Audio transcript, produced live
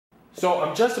So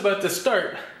I'm just about to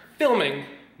start filming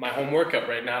my home workout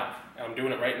right now. I'm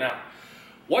doing it right now.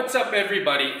 What's up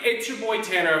everybody? It's your boy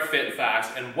Tanner of Fit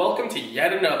Fast and welcome to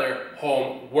yet another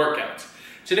home workout.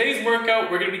 Today's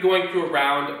workout, we're going to be going through a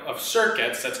round of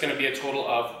circuits. That's going to be a total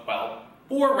of, well,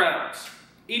 4 rounds.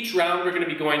 Each round we're going to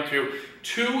be going through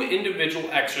 2 individual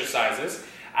exercises.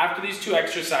 After these 2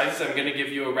 exercises, I'm going to give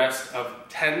you a rest of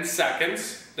 10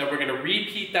 seconds. Then we're going to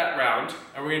repeat that round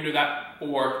and we're going to do that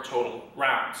 4 total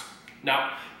rounds.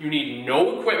 Now, you need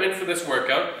no equipment for this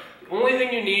workout. The only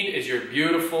thing you need is your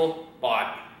beautiful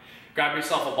body. Grab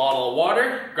yourself a bottle of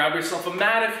water, grab yourself a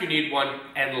mat if you need one,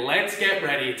 and let's get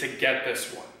ready to get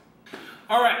this one.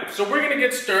 All right, so we're gonna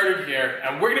get started here,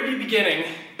 and we're gonna be beginning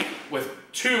with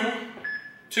two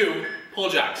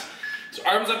pull jacks. So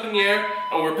arms up in the air,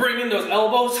 and we're bringing those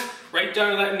elbows right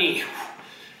down to that knee.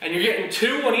 And you're getting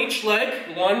 2 on each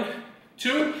leg, 1,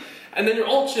 2, and then you're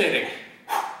alternating.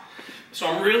 So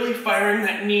I'm really firing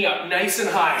that knee up nice and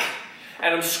high,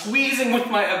 and I'm squeezing with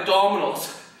my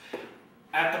abdominals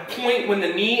at the point when the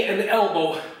knee and the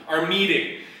elbow are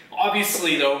meeting.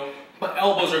 Obviously though, my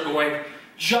elbows are going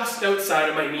just outside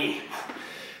of my knee.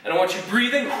 And I want you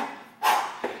breathing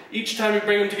each time you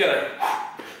bring them together.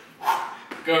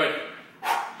 Good.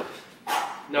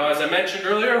 Now as I mentioned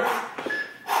earlier,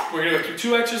 we're gonna go through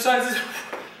 2 exercises,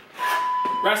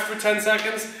 rest for 10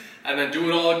 seconds, and then do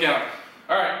it all again.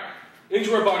 All right,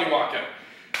 into our body walkout.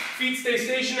 Feet stay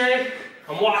stationary.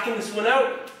 I'm walking this one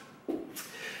out.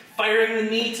 Firing the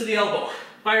knee to the elbow.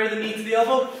 Fire the knee to the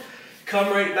elbow,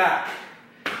 come right back.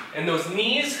 And those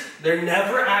knees, they're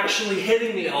never actually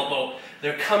hitting the elbow.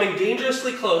 They're coming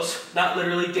dangerously close, not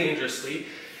literally dangerously.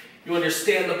 You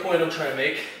understand the point I'm trying to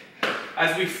make.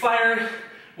 As we fire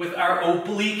with our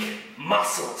oblique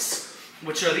muscles,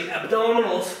 which are the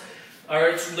abdominals,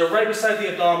 they're right beside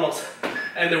the abdominals,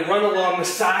 and they run along the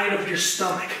side of your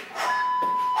stomach.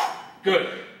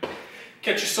 Good.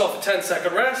 Get yourself a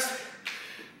 10-second rest.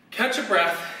 Catch a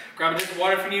breath, grab a drink of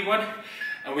water if you need one,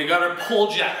 and we got our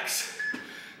pull jacks.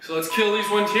 So let's kill these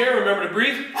ones here. Remember to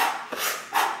breathe.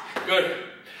 Good.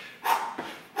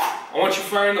 I want you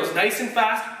firing those nice and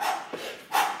fast,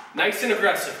 nice and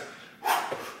aggressive.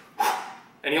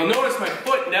 And you'll notice my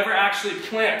foot never actually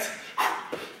plants.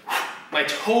 My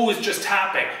toe is just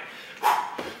tapping.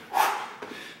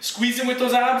 Squeezing with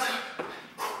those abs.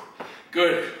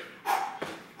 Good.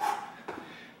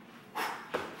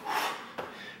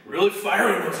 Really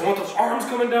firing those. I want those arms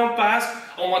coming down fast.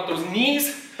 I want those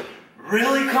knees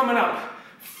really coming up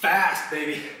fast,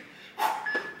 baby.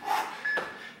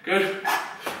 Good.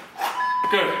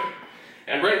 Good.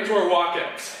 And right into our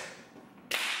walkouts.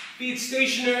 Feet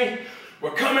stationary.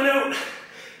 We're coming out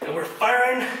and we're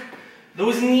firing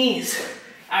those knees,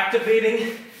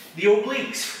 activating the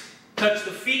obliques. Touch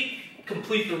the feet,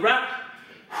 complete the rep.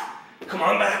 Come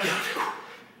on back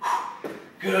out.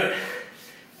 Good.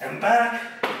 And back.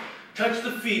 Touch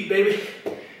the feet, baby.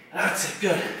 That's it,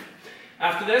 good.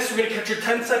 After this, we're gonna catch your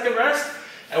 10-second rest,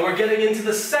 and we're getting into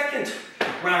the second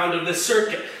round of this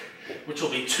circuit, which will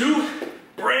be 2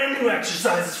 brand new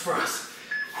exercises for us.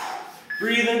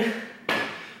 Breathing,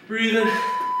 breathing.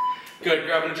 Good,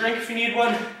 grabbing a drink if you need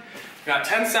one. Got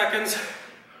 10 seconds,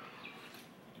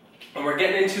 and we're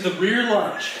getting into the rear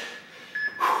lunge.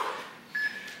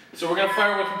 So we're gonna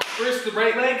fire with first the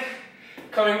right leg,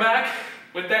 coming back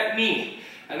with that knee.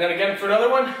 And then again for another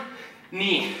one,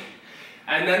 knee.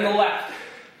 And then the left.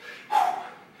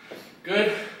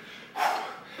 Good.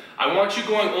 I want you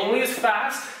going only as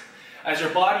fast as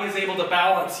your body is able to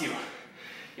balance you.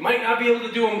 You might not be able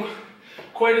to do them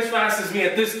quite as fast as me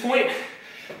at this point.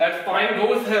 That's fine, go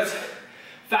with as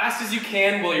fast as you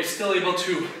can while you're still able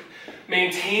to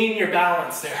maintain your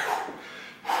balance there.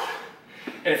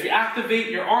 And if you activate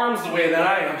your arms the way that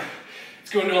I am,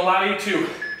 it's going to allow you to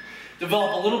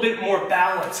develop a little bit more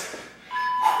balance.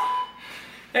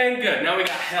 And good, now we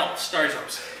got hell, stars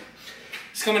arms.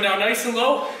 It's coming down nice and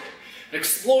low,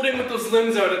 exploding with those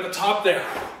limbs out at the top there.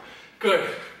 Good.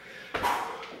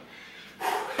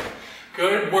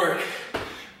 Good work.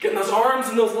 Getting those arms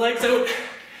and those legs out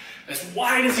as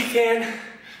wide as you can.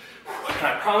 And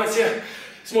I promise you,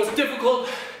 it's the most difficult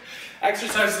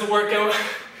exercise of the workout.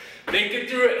 Make it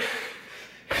through it,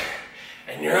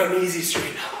 and you're on easy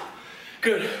street now.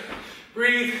 Good.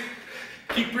 Breathe,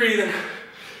 keep breathing.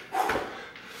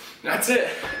 That's it.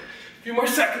 A few more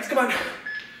seconds, come on.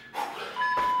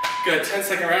 Good,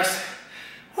 10-second rest.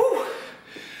 Whew.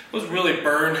 Those really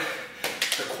burn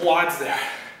the quads there.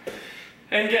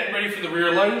 And getting ready for the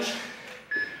rear lunge.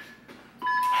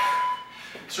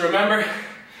 So remember,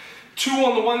 2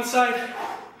 on the one side,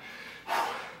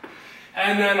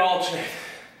 and then alternate.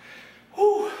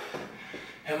 Whew.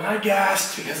 Am I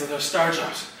gassed because of those star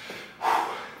jumps?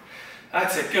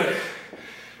 That's it, good.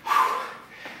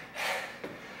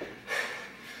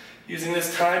 Using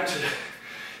this time to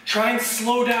try and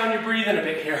slow down your breathing a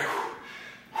bit here.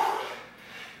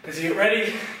 As you get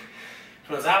ready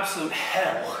for those absolute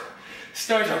hell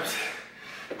star jumps.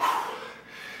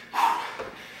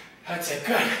 That's it,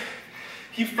 good.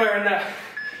 Keep firing that.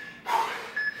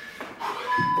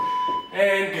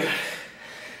 And good.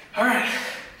 All right,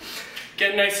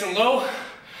 get nice and low.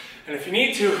 And if you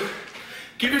need to,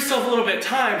 give yourself a little bit of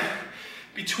time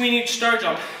between each star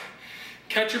jump.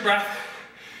 Catch your breath,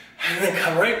 and then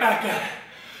come right back at it.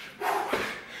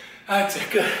 That's it,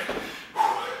 good.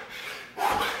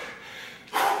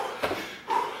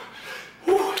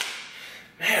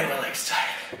 Man, my leg's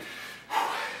tight.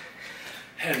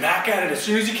 And back at it as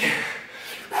soon as you can.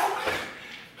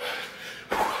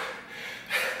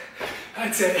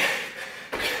 That's it.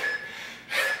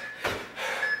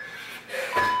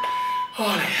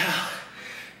 Holy hell.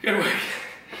 Good work.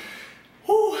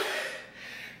 Woo.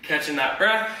 Catching that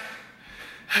breath.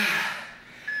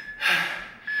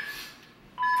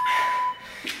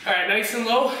 All right, nice and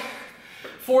low.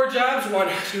 4 jabs. 1,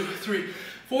 2, 3,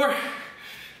 4.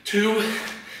 2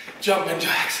 jumping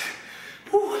jacks.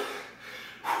 Woo.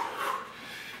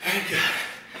 And good.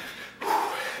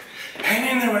 Hang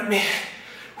in there with me.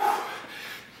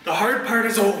 The hard part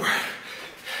is over.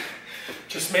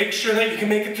 Just make sure that you can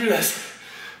make it through this.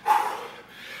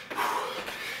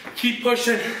 Keep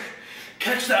pushing.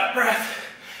 Catch that breath.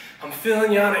 I'm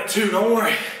feeling you on it too, don't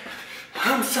worry.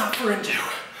 I'm suffering too.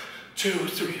 2,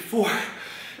 3, 4.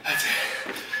 That's it.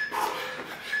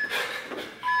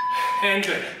 And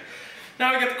good.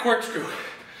 Now I got the corkscrew.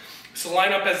 So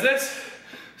line up as this,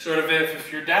 sort of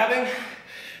if you're dabbing,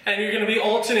 and you're gonna be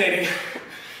alternating.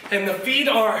 And the feet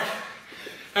are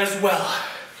as well.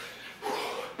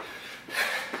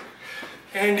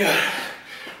 And good.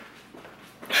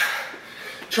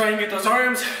 Try and get those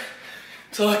arms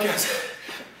to look as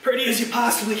pretty as you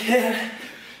possibly can.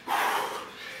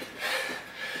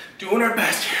 Doing our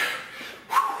best here.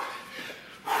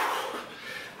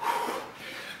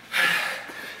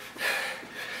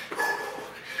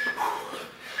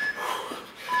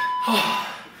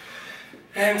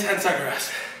 And 10-second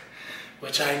rest,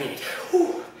 which I need.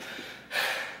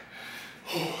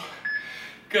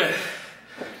 Good.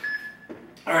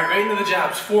 All right, right into the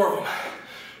jabs, 4 of them.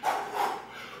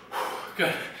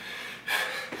 Good.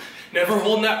 Never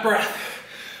holding that breath.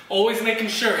 Always making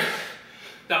sure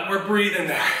that we're breathing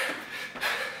there.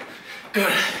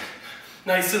 Good.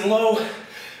 Nice and low.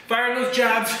 Firing those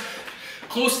jabs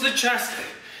close to the chest.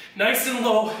 Nice and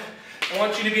low. I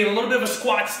want you to be in a little bit of a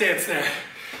squat stance there.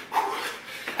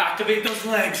 Activate those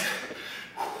legs.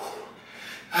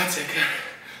 That's it,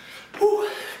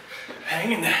 good.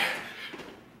 Hang in there.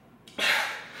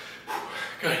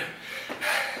 Good.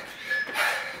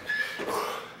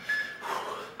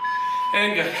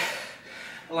 And good.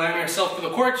 Align yourself for the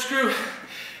corkscrew.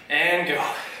 And go.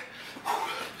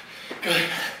 Good.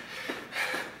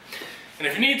 And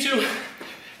if you need to,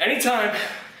 anytime,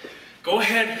 go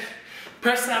ahead,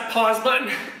 press that pause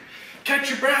button, catch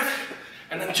your breath,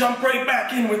 and then jump right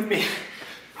back in with me.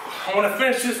 I want to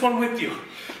finish this one with you.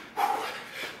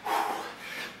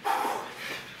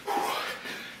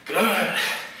 Good.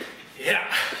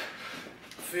 Yeah.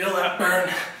 Feel that burn.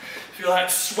 Feel that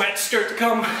sweat start to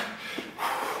come.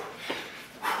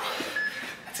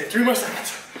 That's it, 3 more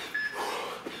seconds.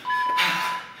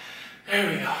 There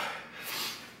we go.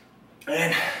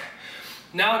 And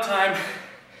now time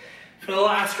for the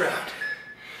last round.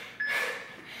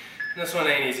 And this one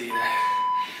ain't easy either.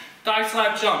 Thigh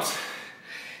slap jumps.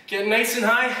 Get nice and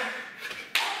high.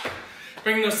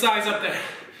 Bring those thighs up there.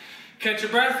 Catch your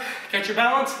breath, catch your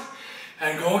balance,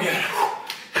 and go again.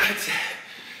 That's it.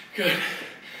 Good.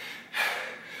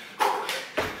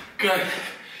 Good.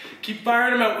 Keep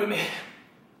firing them out with me.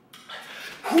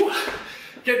 Whew.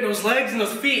 Getting those legs and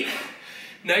those feet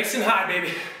nice and high,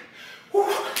 baby.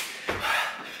 Whew.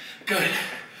 Good.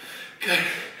 Good.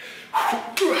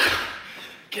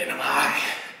 Getting them high.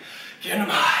 Getting them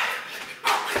high.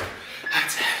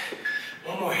 That's it.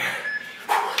 One more here.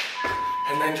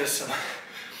 And then just some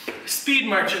speed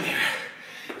marching here.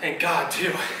 Thank God,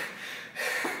 too.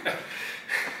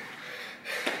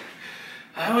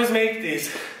 I always make these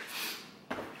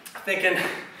thinking,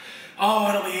 oh,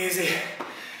 it'll be easy.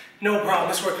 No problem,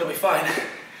 this work will be fine.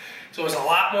 So it was a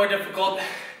lot more difficult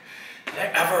than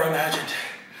I ever imagined.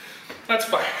 That's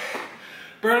fine.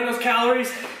 Burning those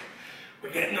calories,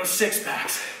 we're getting those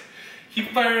 6-packs.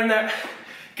 Keep firing that.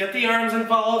 Get the arms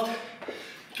involved.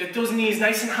 Get those knees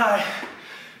nice and high.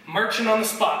 Marching on the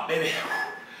spot, baby.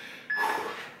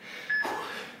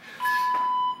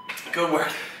 Good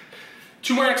work.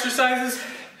 2 more exercises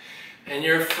and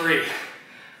you're free.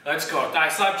 Let's go. Thigh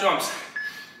slap jumps.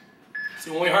 It's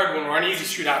the only hard one. We're on easy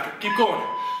street after. Keep going.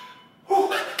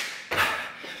 Woo.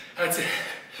 That's it.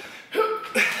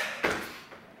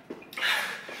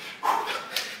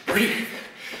 Breathe.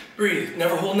 Breathe.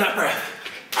 Never holding that breath.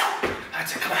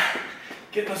 That's it. Come on.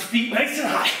 Get those feet nice and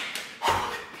high.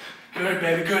 Good,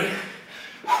 baby. Good.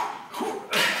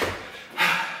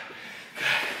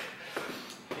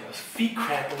 Feet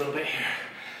cramp a little bit here.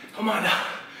 Come on now.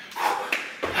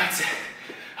 That's it.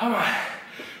 Come on.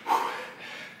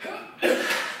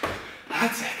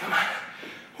 That's it. Come on.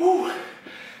 Woo.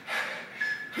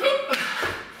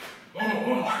 One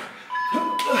more.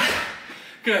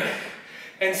 Good.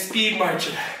 And speed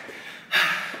marching.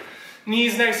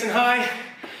 Knees nice and high.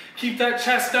 Keep that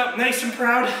chest up nice and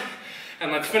proud.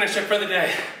 And let's finish it for the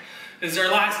day. This is our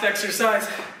last exercise.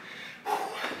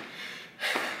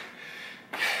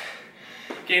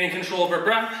 Gaining control of our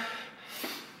breath.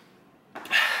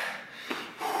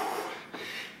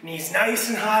 Knees nice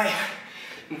and high.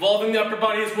 Involving the upper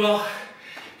body as well.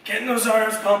 Getting those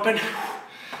arms pumping.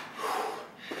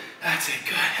 That's it,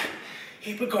 good.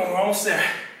 Keep it going, we're almost there.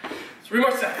 3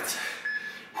 more seconds.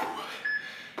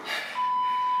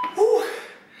 Woo.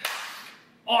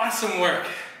 Awesome work.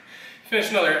 Finish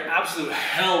another absolute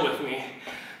hell with me.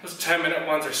 Those 10-minute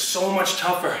ones are so much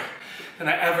tougher than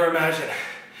I ever imagined.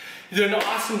 You did an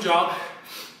awesome job.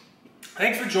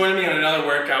 Thanks for joining me on another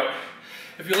workout.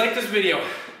 If you like this video,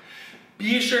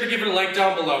 be sure to give it a like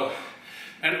down below.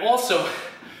 And also,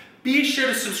 be sure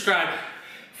to subscribe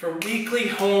for weekly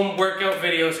home workout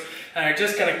videos that are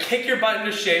just gonna kick your butt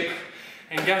into shape.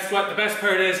 And guess what? The best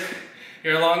part is,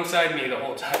 you're alongside me the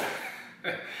whole time.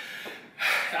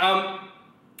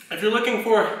 If you're looking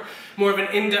for more of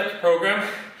an in-depth program,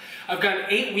 I've got an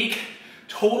 8-week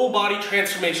total body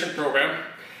transformation program.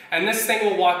 And this thing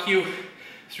will walk you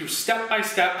through step by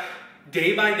step,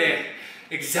 day by day,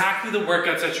 exactly the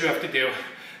workouts that you have to do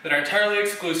that are entirely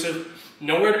exclusive,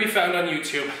 nowhere to be found on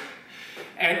YouTube.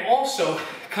 And also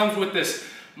comes with this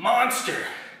monster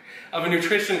of a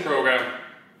nutrition program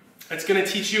that's gonna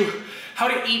teach you how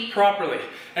to eat properly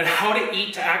and how to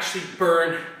eat to actually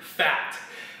burn fat.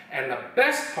 And the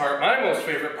best part, my most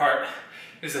favorite part,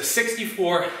 is the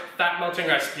 64 fat melting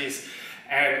recipes.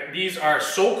 And these are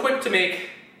so quick to make,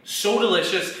 so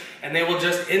delicious, and they will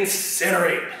just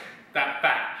incinerate that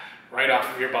fat right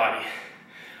off of your body.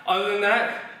 Other than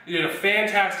that, you did a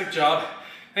fantastic job.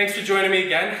 Thanks for joining me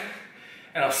again,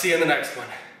 and I'll see you in the next one.